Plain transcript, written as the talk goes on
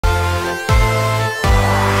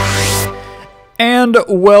And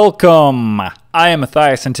welcome! I am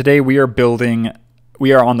Matthites, and today we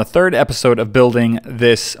are on the third episode of building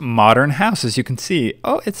this modern house, as you can see.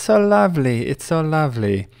 Oh, it's so lovely, it's so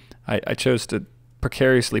lovely. I chose to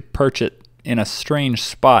precariously perch it in a strange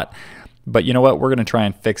spot, but you know what? We're going to try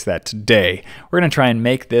and fix that today. We're going to try and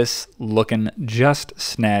make this looking just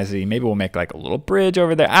snazzy. Maybe we'll make like a little bridge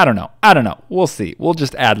over there. I don't know. We'll see. We'll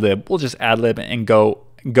just ad-lib. And go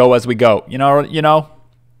as we go. You know?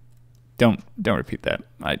 Don't repeat that.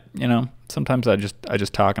 Sometimes I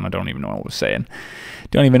just talk and I don't even know what I'm saying.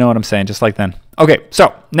 Don't even know what I'm saying, just like then. Okay,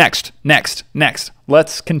 so next.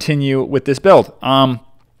 Let's continue with this build.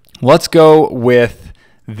 Let's go with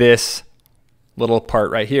this little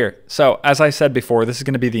part right here. So as I said before, this is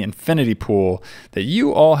going to be the infinity pool that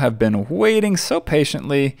you all have been waiting so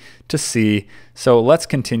patiently to see. So let's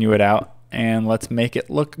continue it out. And let's make it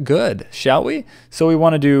look good, shall we? So we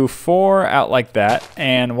want to do 4 out like that,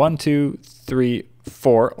 and 1, 2, 3,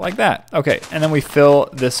 4 like that. Okay, and then we fill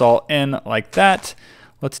this all in like that.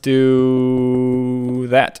 Let's do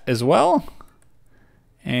that as well,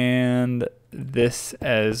 and this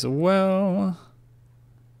as well.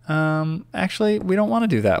 Actually, we don't want to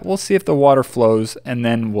do that. We'll see if the water flows, and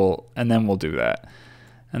then we'll do that.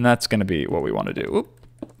 And that's going to be what we want to do. Oop,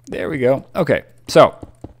 there we go. Okay, so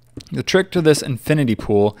the trick to this infinity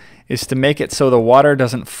pool is to make it so the water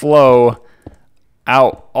doesn't flow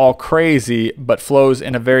out all crazy, but flows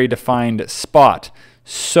in a very defined spot.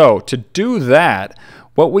 So to do that,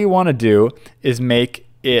 what we want to do is make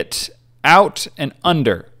it out and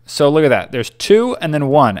under. So look at that. There's 2 and then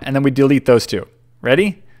 1, and then we delete those 2.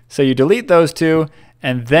 Ready? So you delete those 2,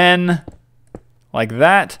 and then like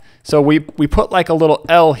that. So we put like a little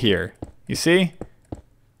L here. You see?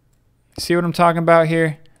 See what I'm talking about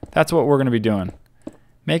here? That's what we're going to be doing.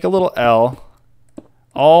 Make a little L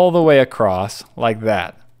all the way across like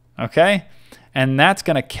that, okay? And that's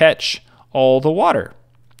going to catch all the water.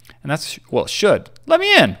 And that's, well, it should. Let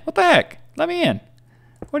me in. What the heck? Let me in.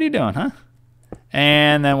 What are you doing, huh?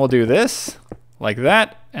 And then we'll do this like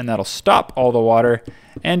that, and that'll stop all the water.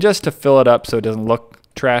 And just to fill it up so it doesn't look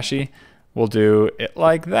trashy, we'll do it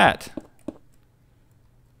like that.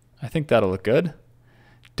 I think that'll look good.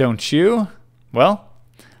 Don't you? Well,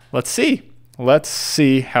 let's see. Let's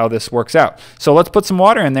see how this works out. So let's put some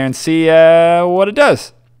water in there and see what it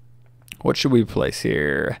does. What should we place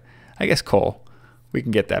here? I guess coal. We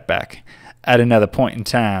can get that back at another point in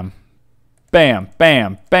time. Bam,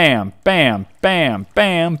 bam, bam, bam, bam,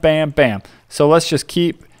 bam, bam, bam. So let's just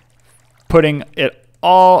keep putting it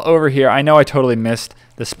all over here. I know I totally missed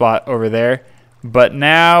the spot over there, but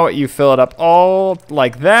now you fill it up all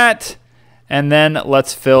like that. And then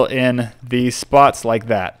let's fill in these spots like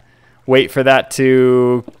that. Wait for that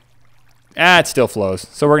to, it still flows.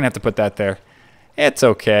 So we're gonna have to put that there. It's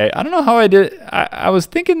okay. I don't know how I did it. I was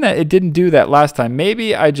thinking that it didn't do that last time.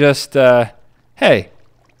 Maybe I just, hey,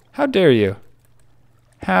 how dare you?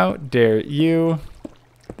 How dare you?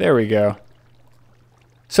 There we go.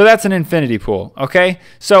 So that's an infinity pool, okay?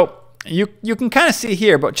 So you can kind of see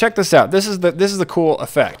here, but check this out. This is the cool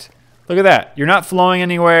effect. Look at that. You're not flowing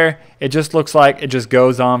anywhere. It just looks like it just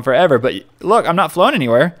goes on forever. But look, I'm not flowing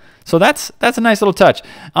anywhere. So that's a nice little touch.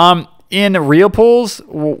 In real pools,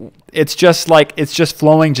 it's just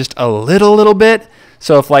flowing just a little bit.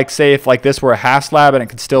 So if like this were a half slab and it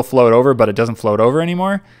could still float over, but it doesn't float over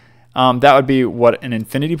anymore, that would be what an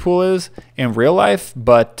infinity pool is in real life.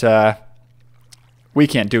 But we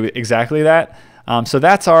can't do exactly that. So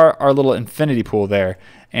that's our little infinity pool there.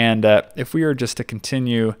 And if we were just to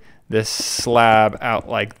continue this slab out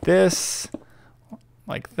like this,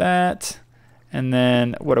 like that, and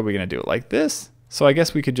then what are we going to do? Like this? So I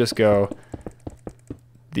guess we could just go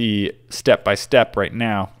the step by step right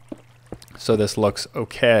now. So this looks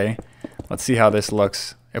okay. Let's see how this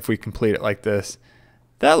looks if we complete it like this.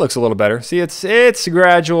 That looks a little better. See, it's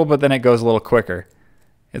gradual, but then it goes a little quicker.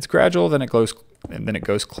 It's gradual, then it goes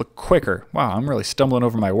quicker. Wow, I'm really stumbling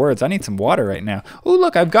over my words. I need some water right now. Oh,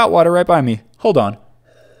 look, I've got water right by me. Hold on.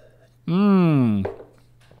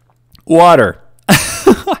 Water.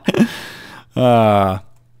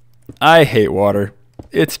 I hate water.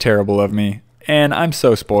 It's terrible of me, and I'm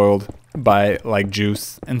so spoiled by like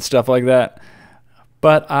juice and stuff like that.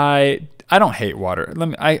 But I don't hate water.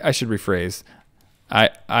 I should rephrase.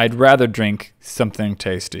 I'd rather drink something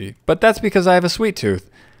tasty, but that's because I have a sweet tooth.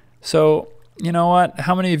 So you know what?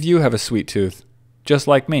 How many of you have a sweet tooth, just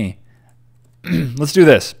like me? Let's do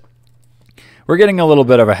this. We're getting a little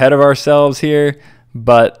bit ahead of ourselves here,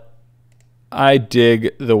 but I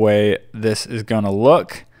dig the way this is gonna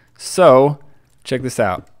look. So check this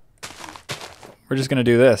out. We're just gonna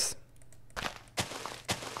do this.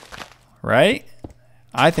 right?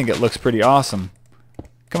 I think it looks pretty awesome.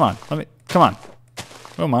 Come on, come on.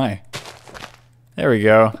 Oh my. There we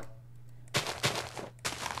go.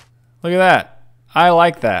 Look at that. I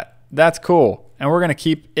like that. That's cool. And we're gonna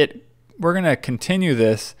we're gonna continue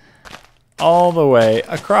this all the way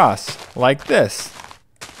across like this.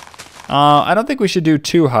 I don't think we should do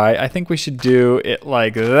too high. I think we should do it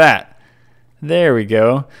like that. There we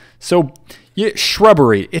go. So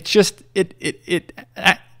shrubbery, it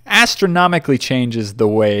astronomically changes the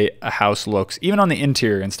way a house looks, even on the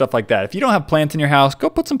interior and stuff like that. If you don't have plants in your house, go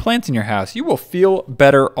put some plants in your house. You will feel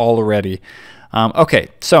better already. Okay,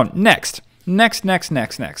 so next. Let's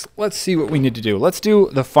see what we need to do. Let's do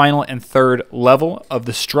the final and third level of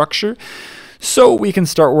the structure so we can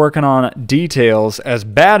start working on details. As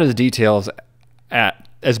bad as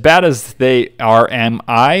they are,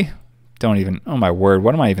 oh my word,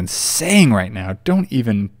 what am I even saying right now? Don't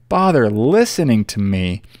even bother listening to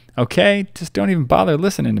me, okay? Just don't even bother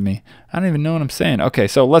listening to me. I don't even know what I'm saying. Okay,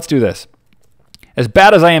 so let's do this. As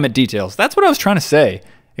bad as I am at details, that's what I was trying to say,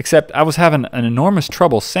 except I was having an enormous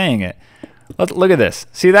trouble saying it. Look at this.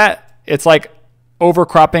 See that? It's like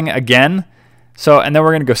overcropping again. So, and then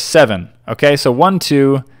we're going to go 7. Okay, so 1,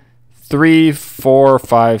 2, 3, 4,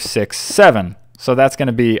 5, 6, 7. So that's going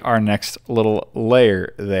to be our next little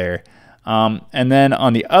layer there. And then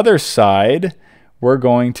on the other side, we're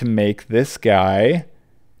going to make this guy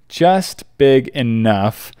just big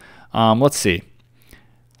enough. Let's see.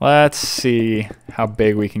 Let's see how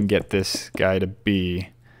big we can get this guy to be.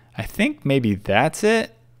 I think maybe that's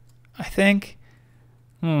it. I think.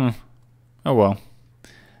 Oh well.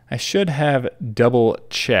 I should have double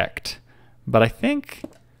checked, but I think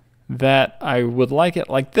that I would like it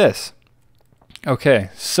like this. Okay,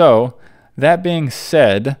 so that being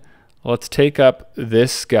said, let's take up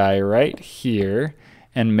this guy right here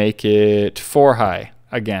and make it 4 high.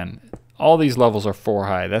 Again, all these levels are 4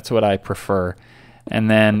 high. That's what I prefer. And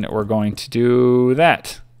then we're going to do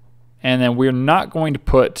that. And then we're not going to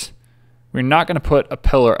put a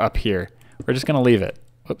pillar up here. We're just going to leave it.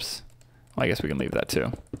 Oops. Well, I guess we can leave that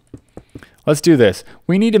too. Let's do this.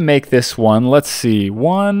 We need to make this one. Let's see.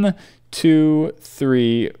 1, 2,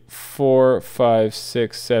 3, 4, 5,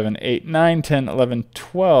 6, 7, 8, 9, 10, 11,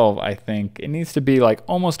 12, I think. It needs to be like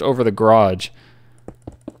almost over the garage.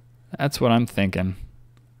 That's what I'm thinking.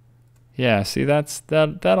 Yeah, see,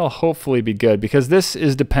 that'll hopefully be good because this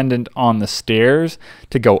is dependent on the stairs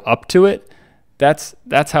to go up to it. That's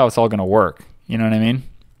how it's all going to work. You know what I mean?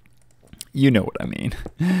 You know what I mean.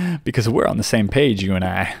 Because we're on the same page, you and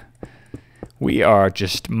I. We are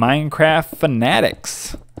just Minecraft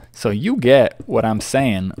fanatics. So you get what I'm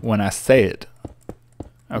saying when I say it.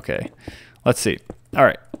 Okay, let's see. All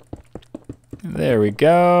right. There we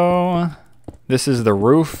go. This is the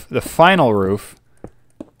roof, the final roof.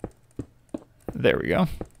 There we go.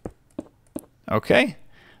 Okay.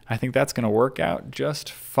 I think that's going to work out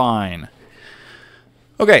just fine.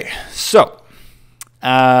 Okay, so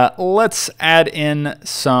let's add in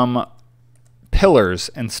some pillars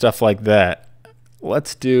and stuff like that.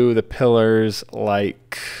 Let's do the pillars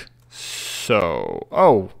like so.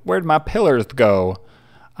 Oh, where'd my pillars go?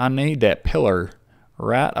 I need that pillar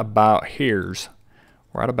right about here's.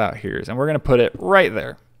 Right about here's. And we're going to put it right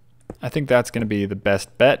there. I think that's going to be the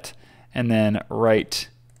best bet. And then right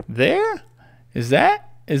there? Is that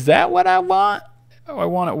what I want? Oh, I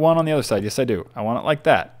want it one on the other side. Yes, I do. I want it like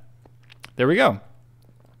that. There we go.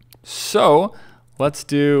 So let's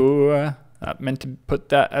do, I meant to put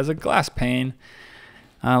that as a glass pane.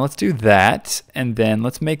 Let's do that. And then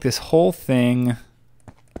let's make this whole thing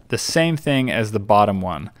the same thing as the bottom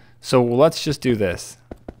one. So let's just do this.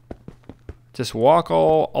 Just walk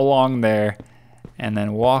all along there and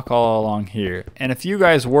then walk all along here. And if you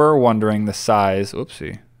guys were wondering the size,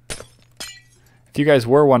 oopsie. If you guys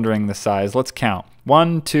were wondering the size, let's count.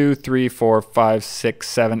 1, 2, 3, 4, 5, 6,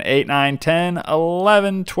 7, 8, 9, 10,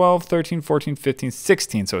 11, 12, 13, 14, 15,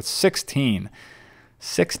 16. So it's 16.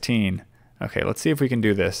 16. Okay, let's see if we can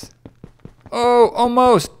do this. Oh,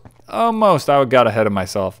 almost. Almost. I got ahead of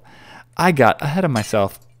myself. I got ahead of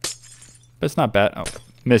myself. But it's not bad. Oh,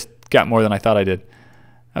 missed. Got more than I thought I did.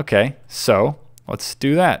 Okay, so let's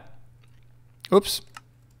do that. Oops.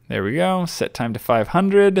 There we go. Set time to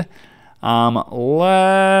 500.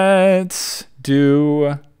 Let's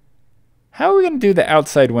do... How are we going to do the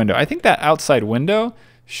outside window? I think that outside window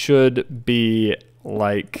should be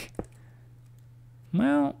like...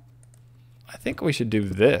 Well, I think we should do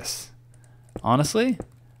this. Honestly,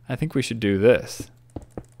 I think we should do this.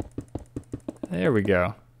 There we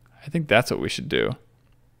go. I think that's what we should do.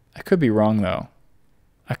 I could be wrong, though.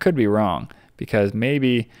 I could be wrong, because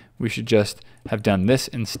maybe we should just have done this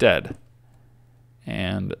instead.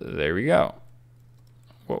 And there we go.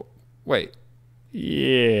 Whoa, wait.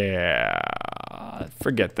 Yeah,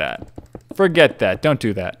 forget that. Forget that. Don't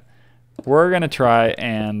do that. We're going to try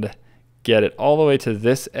and get it all the way to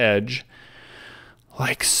this edge,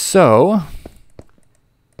 like so.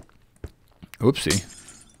 Oopsie.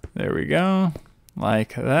 There we go.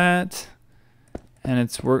 Like that. And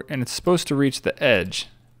it's supposed to reach the edge.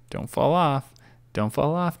 Don't fall off. Don't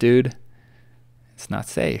fall off, dude. It's not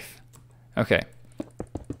safe. Okay.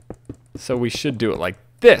 So we should do it like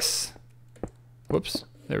this. Whoops.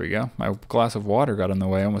 There we go. My glass of water got in the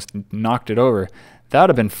way. I almost knocked it over. That would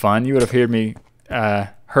have been fun. You would have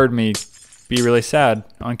heard me be really sad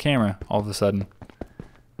on camera all of a sudden.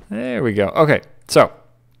 There we go. Okay. So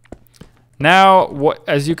now,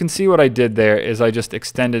 as you can see, what I did there is I just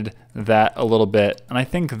extended that a little bit, and I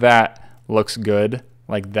think that looks good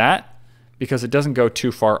like that because it doesn't go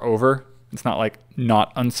too far over. It's not like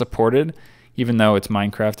not unsupported, even though it's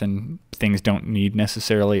Minecraft and things don't need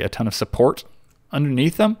necessarily a ton of support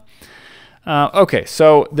underneath them. Okay,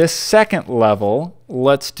 so this second level,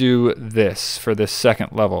 let's do this for this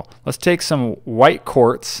second level. Let's take some white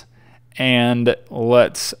quartz and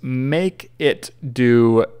let's make it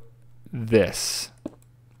do this.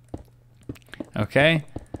 Okay,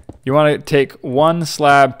 you want to take one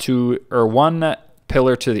slab to, or one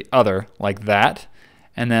pillar to the other like that,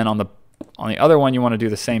 and then on the other one you want to do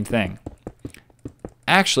the same thing.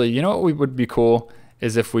 Actually, you know what would be cool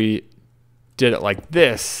is if we did it like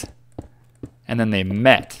this and then they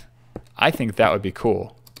met. I think that would be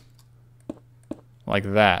cool.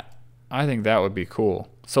 Like that. I think that would be cool.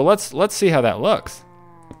 So let's see how that looks.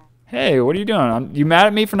 Hey, what are you doing? You mad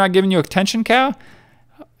at me for not giving you attention, cow?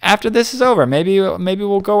 After this is over, maybe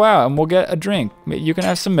we'll go out and we'll get a drink. You can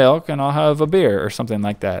have some milk and I'll have a beer or something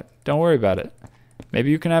like that. Don't worry about it. Maybe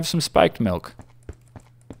you can have some spiked milk.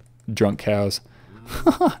 Drunk cows.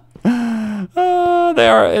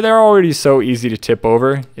 They're already so easy to tip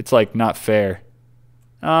over. It's like not fair.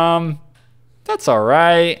 That's all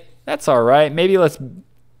right. That's all right. Maybe let's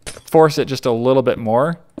force it just a little bit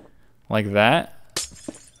more, like that.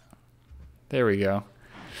 There we go.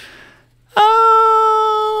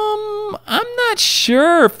 I'm not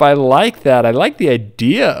sure if I like that. I like the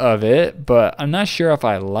idea of it, but I'm not sure if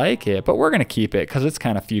I like it. But we're gonna keep it because it's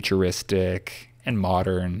kind of futuristic and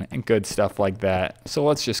modern and good stuff like that. So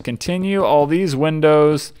let's just continue all these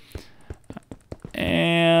windows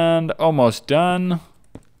and almost done.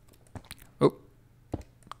 Oh,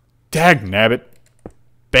 dagnabbit,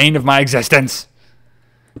 bane of my existence.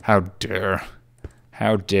 How dare,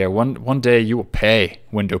 how dare. One day you will pay,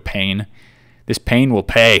 window pane. This pain will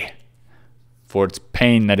pay for its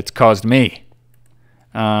pain that it's caused me.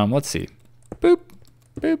 Let's see. Boop,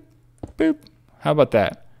 boop, boop. How about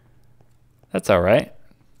that? That's all right.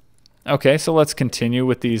 Okay, so let's continue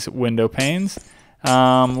with these window panes.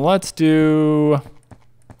 Let's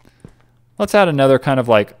add another kind of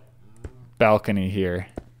like balcony here.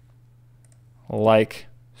 Like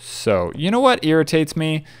so. You know what irritates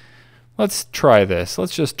me? Let's try this.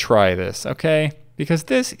 Let's just try this, okay? Because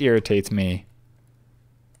this irritates me.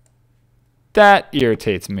 That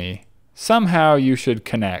irritates me. Somehow you should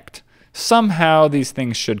connect. Somehow these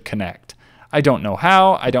things should connect. I don't know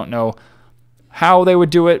how. I don't know how they would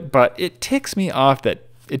do it, but it ticks me off that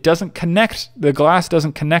it doesn't connect, the glass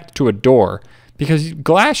doesn't connect to a door, because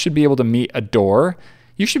glass should be able to meet a door.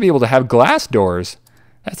 You should be able to have glass doors.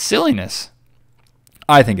 That's silliness.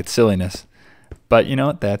 I think it's silliness. But you know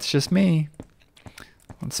what? That's just me.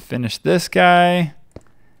 Let's finish this guy.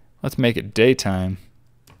 Let's make it daytime.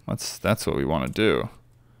 That's what we want to do.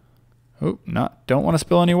 Oh, don't want to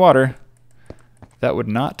spill any water. That would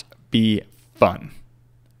not be fun.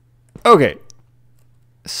 Okay.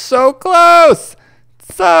 So close.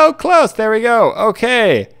 So close. There we go.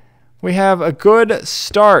 Okay. We have a good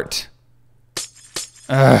start.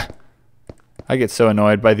 I get so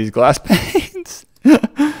annoyed by these glass panes.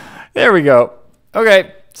 There we go.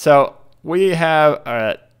 Okay. So we have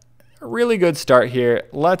a really good start here.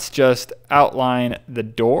 Let's just outline the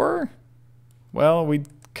door. Well, we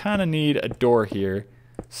kind of need a door here.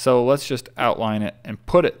 So let's just outline it and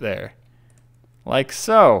put it there. Like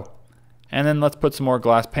so. And then let's put some more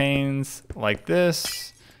glass panes like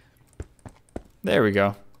this. There we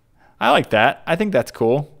go. I like that. I think that's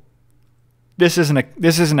cool. This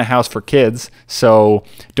isn't a house for kids, so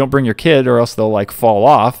don't bring your kid or else they'll like fall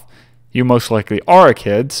off. You most likely are a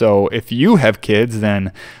kid, so if you have kids,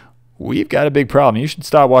 then we've got a big problem. You should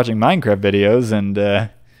stop watching Minecraft videos and,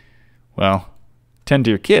 well, tend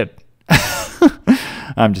to your kid.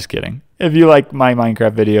 I'm just kidding. If you like my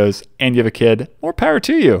Minecraft videos and you have a kid, more power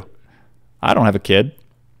to you. I don't have a kid.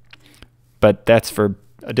 but that's for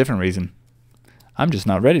a different reason. I'm just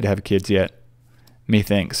not ready to have kids yet.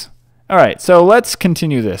 Methinks. All right, so let's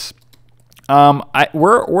continue this.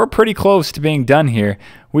 We're pretty close to being done here.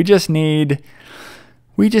 We just need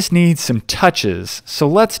some touches. So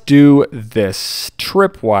let's do this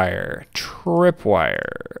tripwire.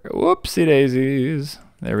 Whoopsie daisies.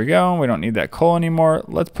 There we go. We don't need that coal anymore.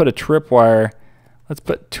 Let's put a tripwire. Let's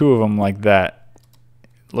put 2 of them like that.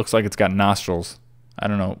 Looks like it's got nostrils. I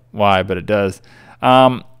don't know why, but it does.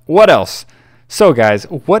 What else? So guys,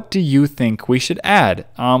 what do you think we should add?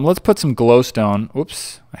 Let's put some glowstone.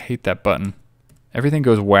 Oops, I hate that button. Everything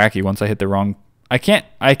goes wacky once I hit the wrong. I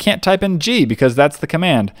can't type in G because that's the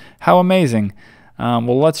command. How amazing.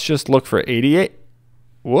 Well, let's just look for 88.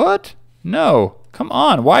 What? No, come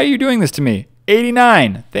on. Why are you doing this to me?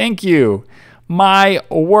 89. Thank you. My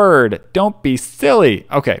word. Don't be silly.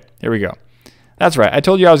 Okay, here we go. That's right. I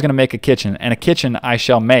told you I was going to make a kitchen, and a kitchen I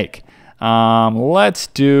shall make. Let's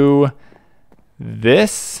do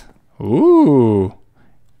this. Ooh,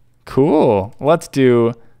 cool. Let's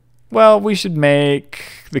do, well, we should make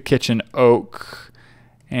the kitchen oak.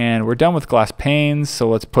 And we're done with glass panes, so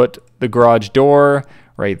let's put the garage door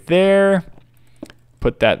right there.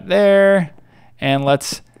 Put that there. And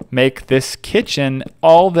let's make this kitchen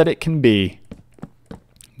all that it can be.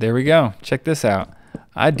 There we go. Check this out.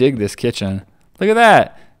 I dig this kitchen. Look at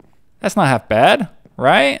that. That's not half bad,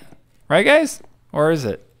 right? Right, guys? Or is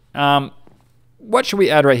it? What should we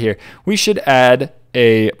add right here? We should add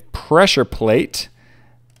a pressure plate.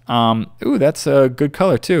 Ooh, that's a good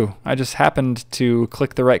color too. I just happened to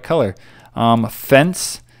click the right color.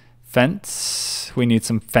 Fence. We need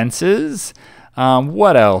some fences.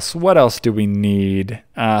 What else? What else do we need?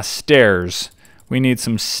 Stairs. We need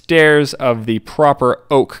some stairs of the proper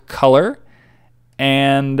oak color.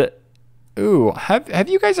 And ooh, have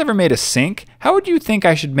you guys ever made a sink? How would you think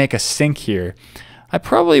I should make a sink here? I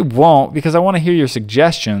probably won't because I want to hear your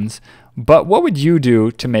suggestions, but what would you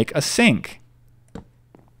do to make a sink?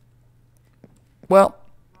 Well,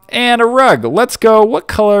 and a rug. Let's go. What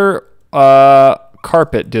color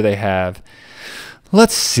carpet do they have?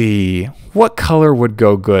 Let's see. What color would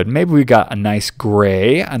go good? Maybe we got a nice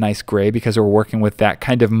gray because we're working with that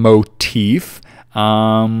kind of motif.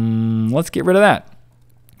 Let's get rid of that.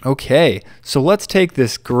 Okay, so let's take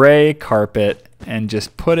this gray carpet and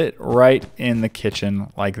just put it right in the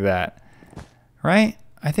kitchen like that. Right?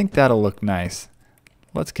 I think that'll look nice.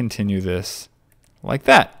 Let's continue this like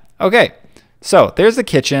that. Okay, so there's the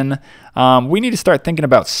kitchen. We need to start thinking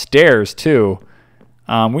about stairs too.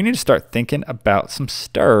 We need to start thinking about some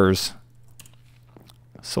stairs.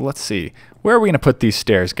 So let's see. Where are we going to put these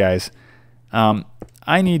stairs, guys?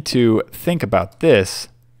 I need to think about this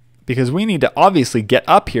because we need to obviously get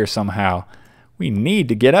up here somehow. We need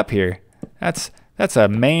to get up here. That's a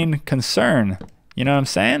main concern. You know what I'm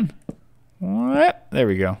saying? What? There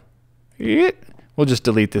we go. We'll just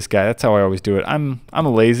delete this guy. That's how I always do it. I'm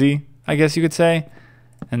lazy, I guess you could say.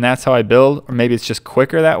 And that's how I build. Or maybe it's just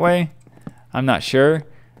quicker that way. I'm not sure.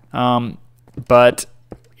 But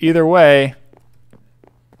either way,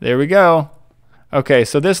 there we go. Okay,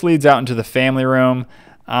 so this leads out into the family room.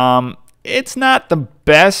 It's not the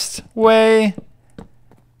best way,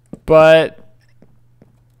 but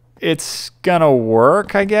it's gonna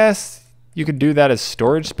work, I guess. You could do that as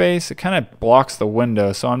storage space. It kind of blocks the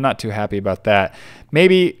window, so I'm not too happy about that.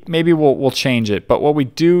 Maybe we'll change it. But what we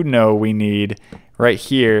do know we need right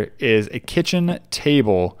here is a kitchen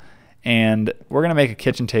table, and we're gonna make a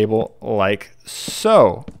kitchen table like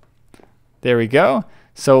so. There we go.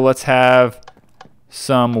 So let's have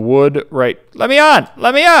some wood right. Let me on.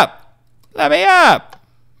 Let me up. Let me up.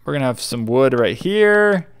 We're gonna have some wood right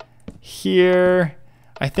here. Here.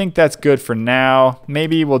 I think that's good for now.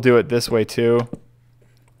 Maybe we'll do it this way too.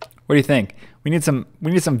 What do you think? We need some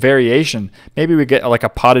variation. Maybe we get like a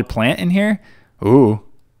potted plant in here. Ooh,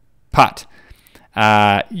 pot.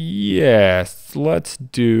 Yes, let's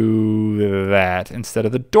do that instead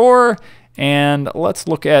of the door. And let's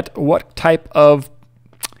look at what type of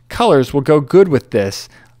colors will go good with this.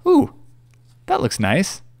 Ooh, that looks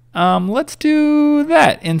nice. Let's do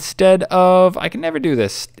that instead of, I can never do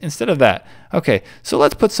this, instead of that. Okay, so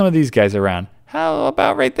let's put some of these guys around. How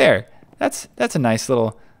about right there? That's a nice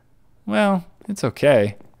little, well, it's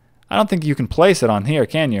okay. I don't think you can place it on here,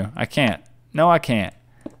 can you? I can't. No, I can't.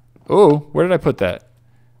 Ooh, where did I put that?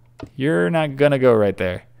 You're not gonna go right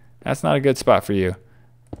there. That's not a good spot for you.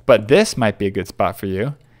 But this might be a good spot for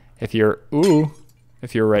you. If you're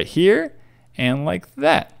right here and like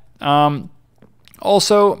that.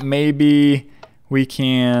 Also, maybe we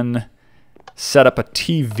can set up a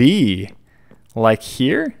TV like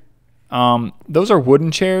here. Those are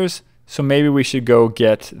wooden chairs, So maybe we should go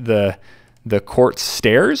get the court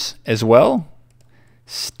stairs as well.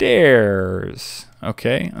 Stairs.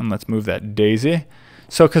 Okay, and let's move that daisy.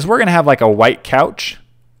 So, because we're going to have like a white couch,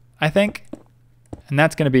 I think. And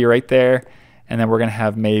that's going to be right there. And then we're going to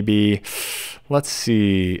have maybe, let's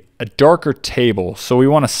see, a darker table. So we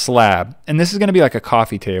want a slab. And this is going to be like a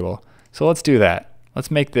coffee table. So let's do that.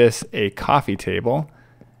 Let's make this a coffee table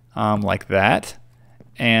like that.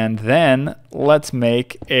 And then let's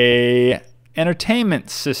make a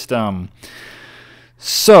entertainment system.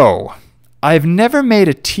 So I've never made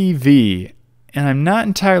a TV, and I'm not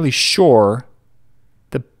entirely sure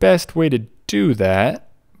the best way to do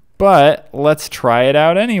that, but let's try it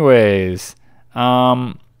out anyways.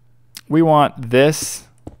 We want this.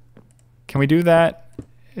 Can we do that?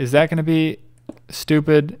 Is that going to be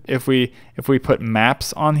stupid if we put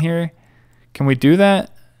maps on here? Can we do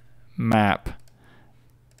that? Map.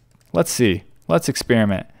 Let's see. Let's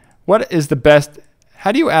experiment. What is the best?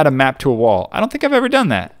 How do you add a map to a wall? I don't think I've ever done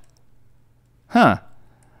that. Huh.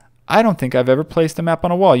 I don't think I've ever placed a map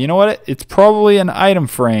on a wall. You know what? It's probably an item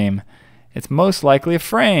frame. It's most likely a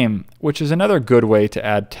frame, which is another good way to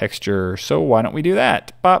add texture. So why don't we do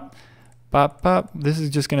that? Pop, pop, pop. This is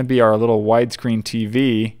just going to be our little widescreen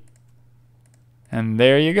TV. And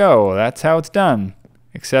there you go. That's how it's done.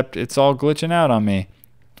 Except it's all glitching out on me.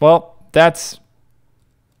 Well, that's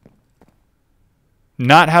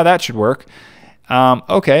not how that should work.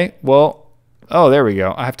 Okay, well, oh, there we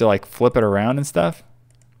go. I have to like flip it around and stuff.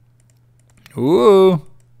 Ooh.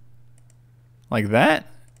 Like that?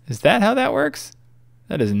 Is that how that works?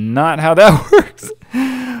 That is not how that works.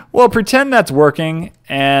 Well, pretend that's working,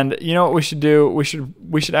 and you know what we should do? We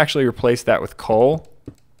should actually replace that with coal.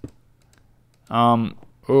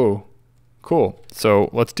 Ooh, cool. So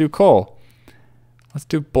let's do coal. Let's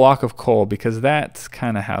do block of coal because that's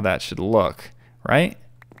kind of how that should look, right?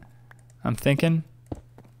 I'm thinking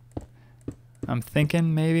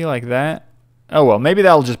maybe like that. Oh well, maybe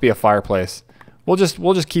that'll just be a fireplace. We'll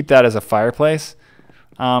just keep that as a fireplace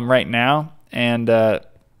right now, and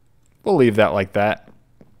we'll leave that like that.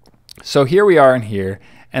 So here we are in here,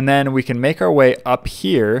 and then we can make our way up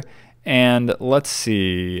here, and let's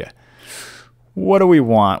see. What do we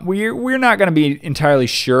want? We're not going to be entirely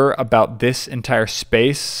sure about this entire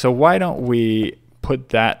space, so why don't we put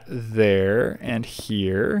that there and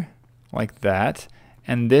here like that,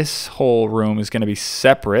 and this whole room is going to be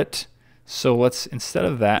separate. So let's, instead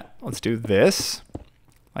of that, let's do this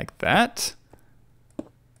like that.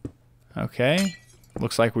 Okay,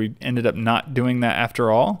 looks like we ended up not doing that after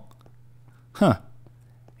all. Huh,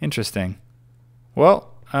 interesting.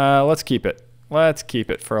 Well, let's keep it. Let's keep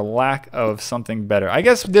it for a lack of something better. I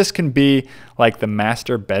guess this can be like the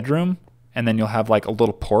master bedroom, and then you'll have like a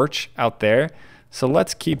little porch out there. So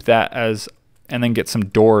let's keep that as, and then get some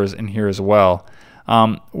doors in here as well.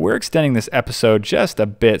 We're extending this episode just a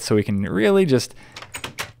bit so we can really just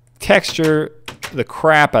texture the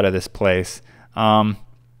crap out of this place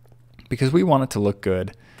because we want it to look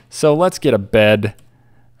good. So let's get a bed.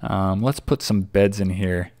 Let's put some beds in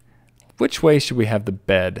here. Which way should we have the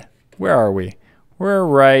bed? Where are we? We're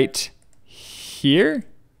right here.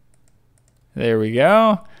 There we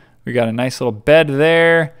go. We got a nice little bed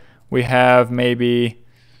there. We have maybe,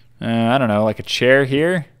 I don't know, like a chair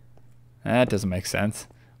here. That doesn't make sense.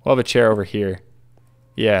 We'll have a chair over here.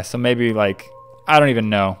 Yeah, so maybe like, I don't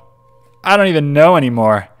even know. I don't even know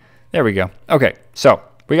anymore. There we go. Okay, so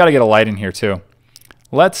we got to get a light in here too.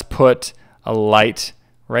 Let's put a light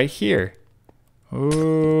right here.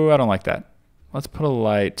 Ooh, I don't like that. Let's put a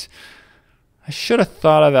light. I should have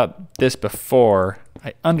thought about this before.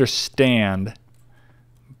 I understand,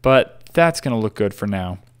 but that's going to look good for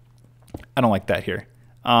now. I don't like that here.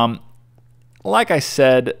 Like I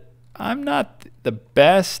said, I'm not the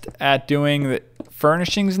best at doing the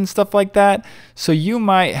furnishings and stuff like that, so you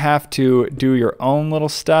might have to do your own little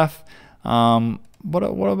stuff. What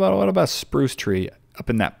about a spruce tree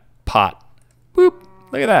up in that pot? Boop!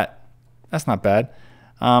 Look at that. That's not bad.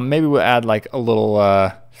 Maybe we'll add like a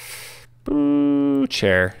little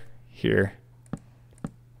chair here.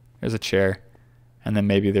 There's a chair, and then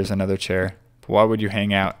maybe there's another chair. Why would you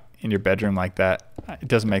hang out in your bedroom like that? It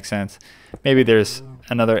doesn't make sense. Maybe there's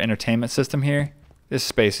another entertainment system here. This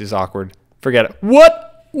space is awkward. Forget it.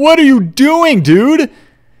 What? What are you doing, dude?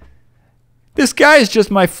 This guy is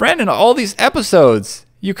just my friend in all these episodes.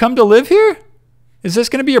 You come to live here? Is this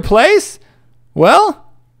going to be your place?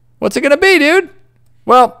 Well, what's it going to be, dude?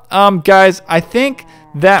 Well, guys, I think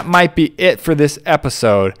that might be it for this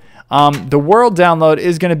episode. The world download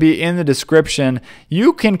is going to be in the description.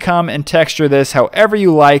 You can come and texture this however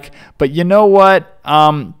you like, but you know what?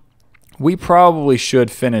 We probably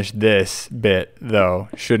should finish this bit though,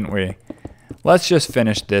 shouldn't we? Let's just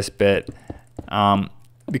finish this bit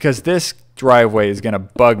because this driveway is gonna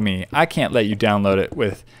bug me. I can't let you download it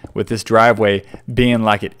with this driveway being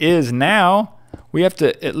like it is now. We have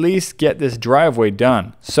to at least get this driveway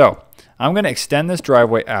done. So I'm gonna extend this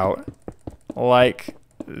driveway out like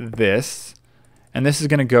this, and this is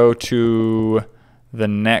gonna go to the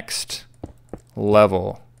next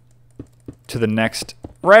level, to the next,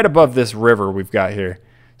 right above this river we've got here.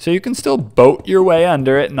 So you can still boat your way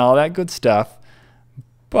under it and all that good stuff,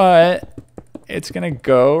 but it's gonna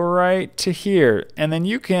go right to here. And then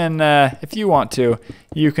you can, if you want to,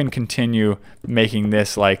 you can continue making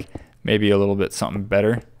this like maybe a little bit something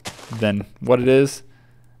better than what it is.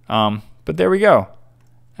 But there we go.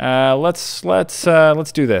 Let's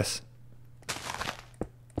do this.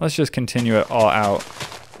 Let's just continue it all out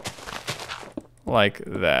like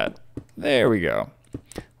that. There we go.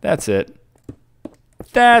 That's it.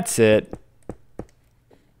 That's it.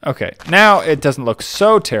 Okay, now it doesn't look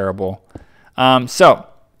so terrible. So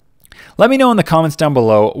let me know in the comments down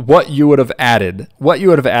below what you would have added. What you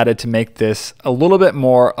would have added to make this a little bit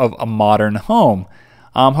more of a modern home.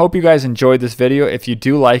 Hope you guys enjoyed this video. If you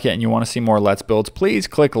do like it and you want to see more Let's Builds, please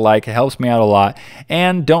click like. It helps me out a lot.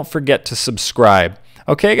 And don't forget to subscribe.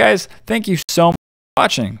 Okay, guys, thank you so much for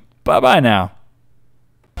watching. Bye-bye now.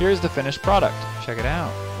 Here's the finished product. Check it out.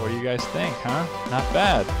 What do you guys think, huh? Not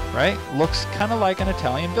bad, right? Looks kind of like an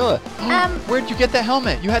Italian villa. Where'd you get the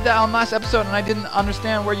helmet? You had that on last episode and I didn't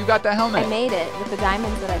understand where you got that helmet. I made it with the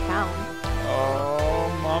diamonds that I found. Oh,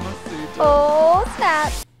 mamacita. Oh,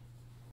 snap.